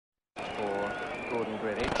Gordon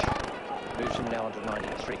Greenidge. Moves him now onto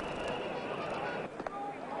 93. A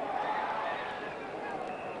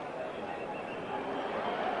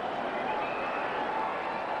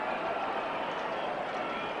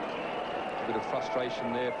bit of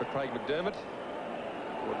frustration there for Craig McDermott.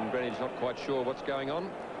 Gordon Greenidge not quite sure what's going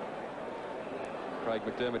on. Craig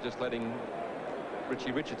McDermott just letting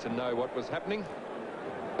Richie Richardson know what was happening.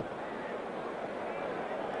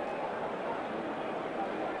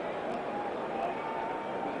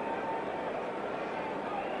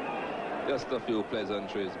 Just a few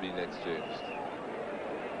pleasantries being exchanged.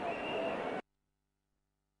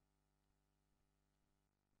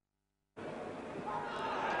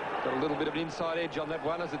 Got a little bit of an inside edge on that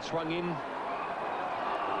one as it swung in.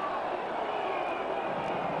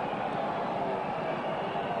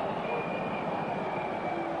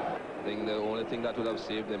 I think the only thing that would have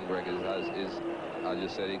saved him, Greg, is as you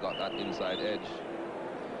said, he got that inside edge.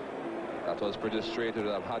 That was pretty straight. He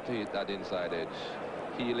would have had to hit that inside edge.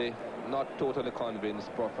 Healy, not totally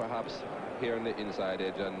convinced, but perhaps hearing the inside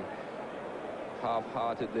edge and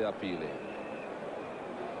half-heartedly appealing.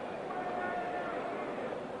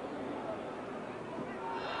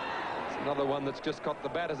 It's another one that's just got the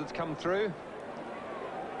bat as it's come through.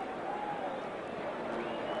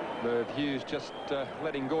 Merv Hughes just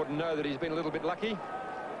letting Gordon know that he's been a little bit lucky.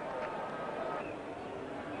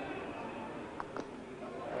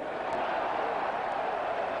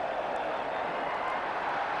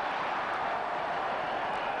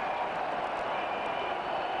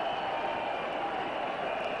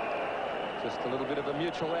 Just a little bit of a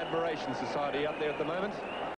mutual admiration society out there at the moment.